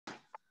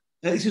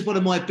This is one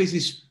of my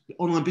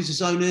online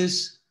business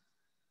owners.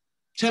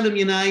 Tell them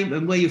your name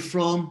and where you're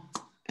from,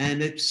 and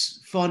let's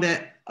find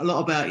out a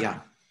lot about you.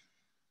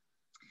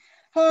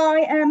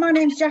 Hi, my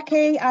name's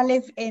Jackie. I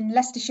live in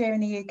Leicestershire in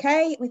the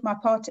UK with my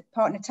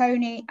partner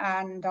Tony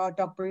and our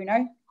dog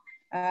Bruno.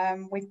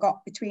 We've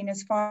got between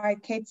us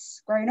 5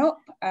 kids grown up.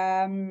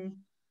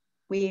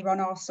 We're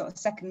on our sort of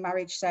second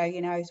marriage, so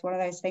you know it's one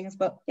of those things.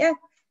 But yeah,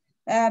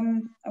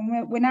 and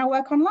we now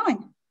work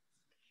online.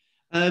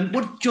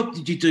 What job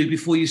did you do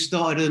before you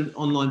started an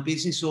online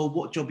business, or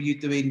what job are you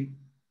doing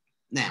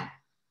now?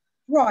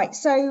 Right,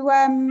 so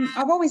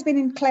I've always been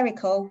in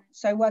clerical,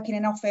 so working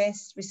in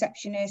office,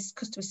 receptionist,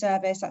 customer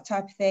service, that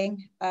type of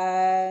thing.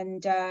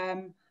 And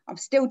I'm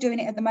still doing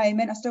it at the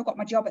moment. I still got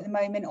my job at the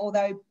moment,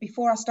 although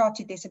before I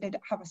started this, I did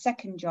have a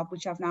second job,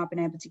 which I've now been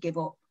able to give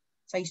up.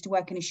 So I used to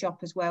work in a shop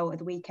as well at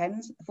the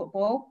weekends, a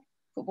football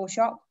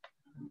shop.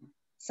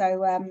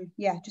 So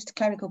yeah, just a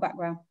clerical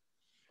background.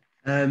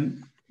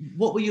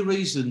 What were your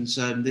reasons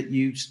that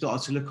you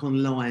started to look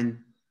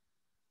online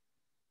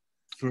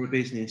for a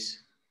business?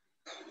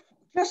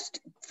 Just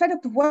fed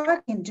up of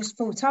working just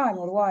full time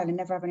all the while and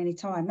never having any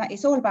time. That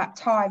it's all about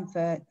time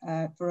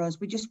for us.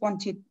 We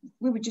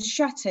were just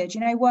shattered,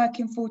 you know,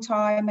 working full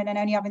time and then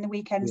only having the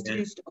weekends to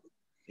do stuff.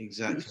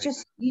 Exactly. It's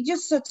just you're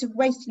just sort of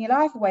wasting your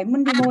life away.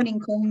 Monday morning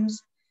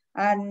comes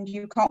and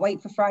you can't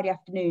wait for Friday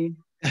afternoon.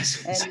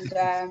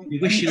 And you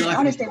wish your life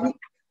honestly,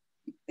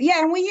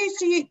 and we used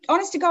to,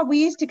 honest to God,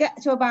 we used to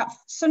get to about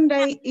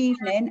Sunday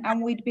evening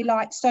and we'd be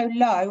like so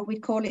low,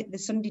 we'd call it the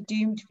Sunday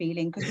doomed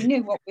feeling because we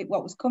knew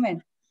what was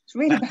coming. It's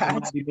really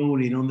bad. Monday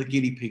morning on the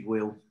guinea pig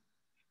wheel.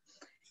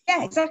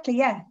 Yeah, exactly.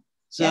 Yeah.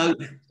 So,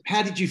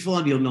 how did you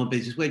find the online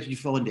business? Where did you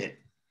find it?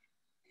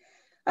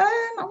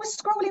 I was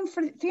scrolling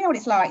through. You know what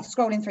it's like,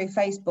 scrolling through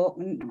Facebook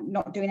and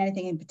not doing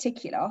anything in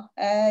particular.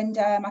 And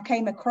I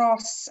came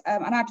across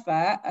an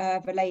advert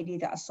of a lady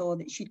that I saw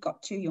that she'd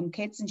got 2 young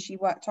kids and she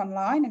worked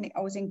online, and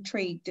I was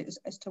intrigued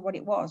as to what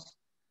it was.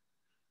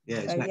 Yeah,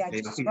 so, exactly. Yeah,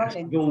 just I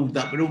think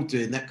scrolling. we're all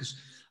doing that because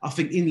I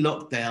think in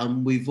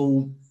lockdown we've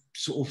all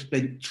sort of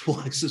spent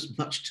twice as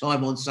much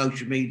time on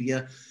social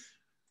media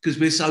because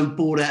we're so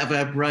bored out of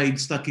our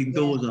brains, stuck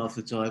indoors half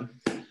the time.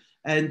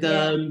 And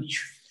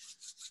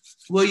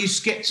were you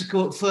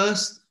sceptical at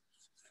first?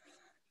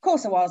 Of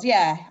course I was,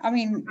 yeah. I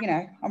mean, you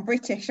know, I'm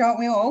British, aren't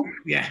we all?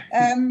 Yeah.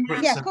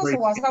 Yeah, of course I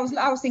was.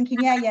 I was thinking,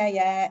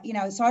 yeah. You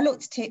know, so I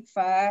looked at it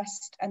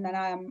first, and then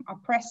I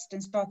pressed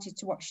and started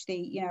to watch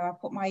I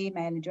put my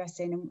email address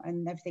in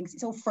and everything. So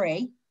it's all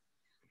free.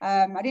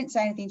 I didn't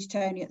say anything to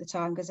Tony at the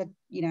time because,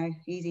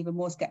 he's even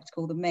more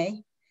skeptical than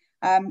me.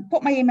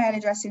 Put my email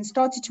address in,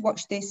 started to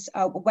watch this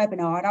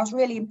webinar, and I was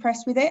really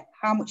impressed with it,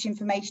 how much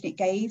information it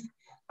gave.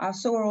 I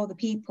saw all the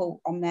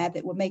people on there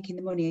that were making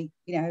the money,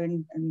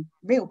 and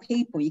real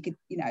people. You could,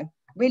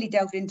 really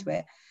delved into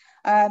it.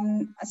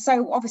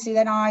 So obviously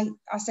then I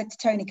said to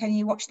Tony, can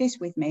you watch this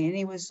with me? And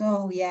he was,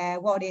 oh yeah,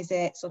 what is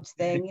it, sort of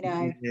thing,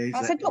 Yeah, exactly.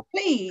 I said, look,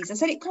 please. I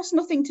said, it costs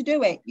nothing to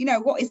do it.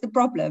 What is the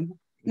problem?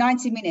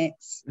 90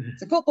 minutes.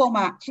 It's a football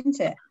match, isn't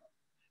it?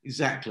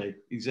 Exactly.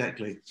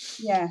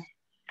 Yeah.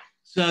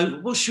 So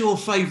what's your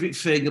favourite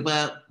thing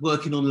about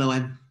working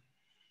online?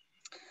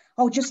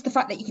 Oh, just the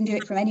fact that you can do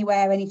it from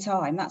anywhere,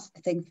 anytime. That's the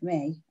thing for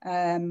me.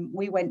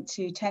 We went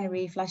to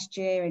Tenerife last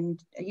year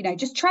and,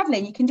 just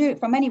traveling, you can do it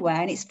from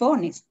anywhere and it's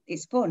fun.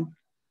 It's fun.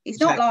 It's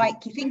not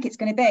like you think it's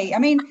going to be. I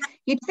mean,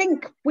 you'd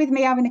think with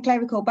me having a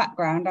clerical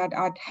background,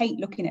 I'd hate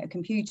looking at a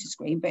computer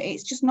screen, but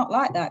it's just not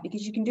like that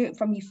because you can do it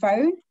from your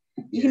phone.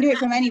 You can do it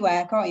from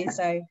anywhere, can't you?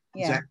 So,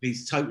 yeah. Exactly.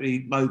 It's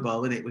totally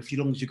mobile, isn't it? As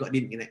long as you've got an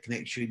internet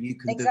connection, you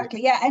can do it.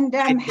 Yeah.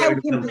 And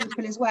helping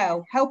people as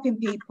well. Helping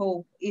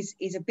people is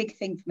a big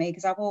thing for me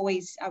because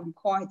I'm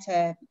quite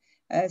a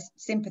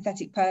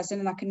sympathetic person,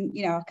 and I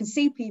can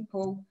see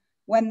people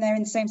when they're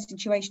in the same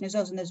situation as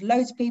us, and there's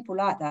loads of people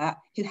like that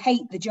who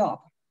hate the job.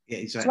 Yeah,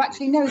 exactly. To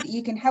actually know that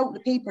you can help the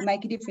people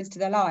make a difference to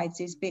their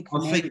lives is big for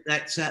me. I think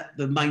that's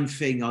the main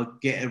thing. I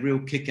get a real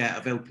kick out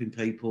of helping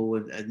people,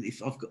 and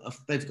if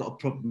they've got a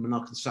problem and I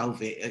can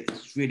solve it, it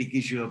really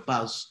gives you a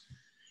buzz.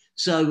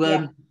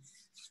 So,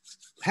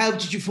 how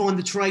did you find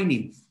the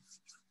training?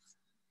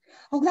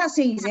 Oh, that's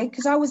easy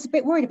because I was a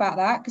bit worried about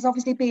that because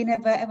obviously being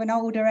of an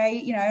older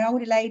age, an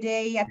older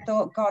lady, I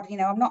thought, God,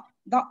 I'm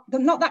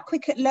not that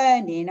quick at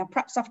learning. I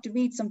perhaps have to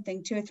read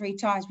something 2 or 3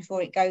 times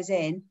before it goes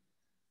in.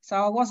 So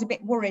I was a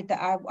bit worried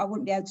that I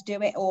wouldn't be able to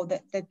do it or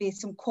that there'd be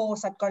some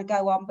course I've got to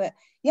go on. But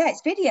yeah,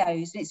 it's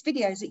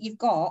videos that you've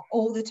got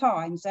all the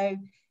time. So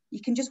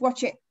you can just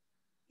watch it,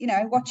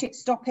 watch it,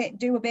 stop it,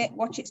 do a bit,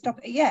 watch it, stop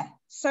it. Yeah,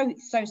 so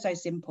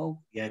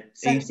simple. Yeah,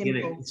 so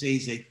simple. It's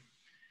easy.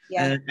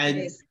 Yeah, and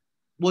it is.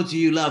 What do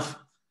you love?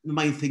 The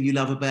main thing you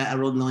love about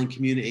our online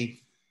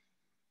community?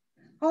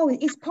 Oh,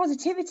 it's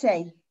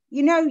positivity.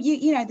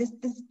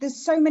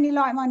 There's so many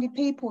like-minded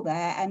people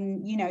there,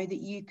 and that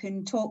you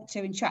can talk to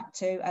and chat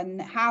to,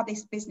 and how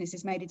this business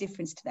has made a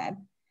difference to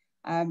them.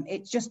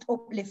 It's just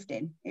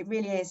uplifting. It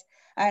really is.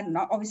 And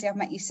obviously I've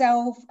met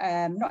yourself,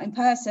 not in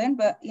person,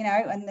 but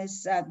and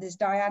there's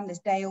Diane, there's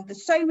Dale,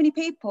 there's so many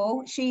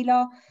people,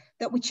 Sheila,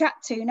 that we chat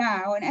to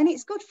now, and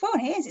it's good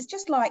fun. It is. It's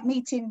just like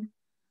meeting.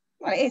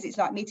 Well, it is. It's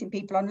like meeting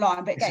people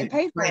online, but getting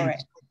paid for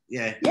it.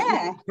 Yeah.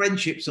 Yeah.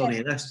 Friendships on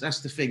it. That's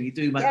the thing. You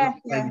do make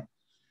friends.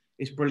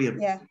 It's brilliant.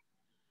 Yeah.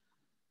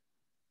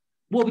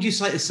 What would you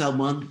say to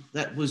someone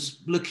that was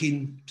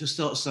looking to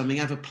start something,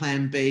 have a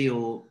plan B,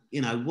 or,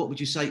 you know, what would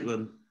you say to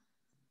them?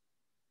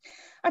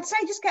 I'd say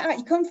just get out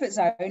your comfort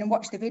zone and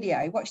watch the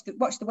video, watch the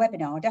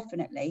webinar,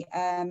 definitely.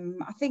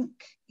 I think,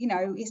 you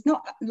know, it's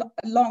not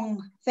a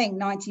long thing,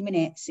 90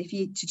 minutes,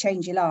 to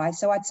change your life.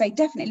 So I'd say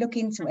definitely look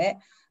into it.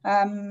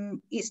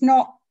 It's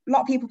not, a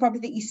lot of people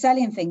probably think you're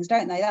selling things,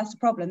 don't they? That's the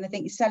problem. They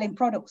think you're selling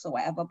products or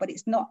whatever, but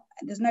it's not,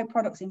 there's no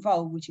products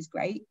involved, which is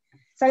great.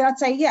 So I'd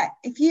say, yeah,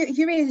 if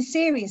you're really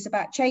serious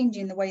about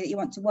changing the way that you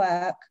want to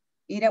work,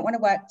 you don't want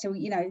to work till,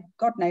 you know,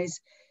 God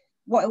knows,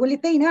 what will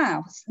it be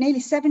now? It's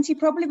nearly 70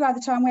 probably by the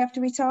time we have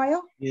to retire.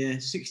 Yeah,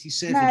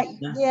 67.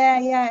 No,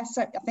 yeah.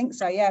 So I think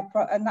so, yeah.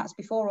 And that's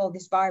before all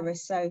this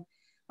virus. So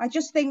I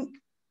just think,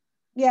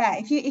 yeah,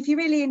 if you're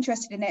really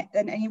interested in it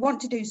and you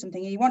want to do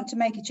something and you want to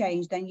make a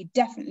change, then you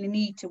definitely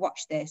need to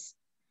watch this,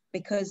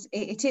 because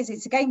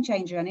it's a game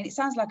changer. And it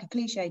sounds like a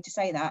cliche to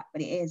say that,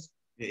 but it is.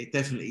 It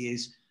definitely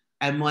is.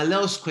 And my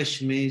last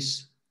question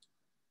is,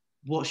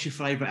 what's your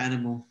favourite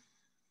animal?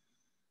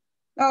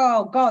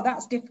 Oh God,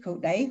 that's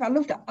difficult, Dave. I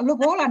love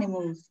all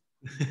animals.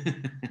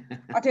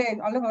 I do.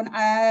 I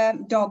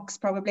love dogs,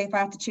 probably, if I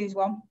had to choose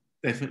one.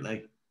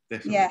 Definitely.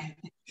 Yeah.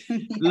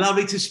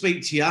 Lovely to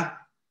speak to you.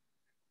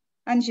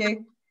 And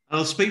you.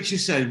 I'll speak to you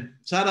soon.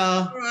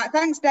 Ta-da. All right.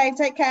 Thanks, Dave.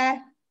 Take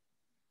care.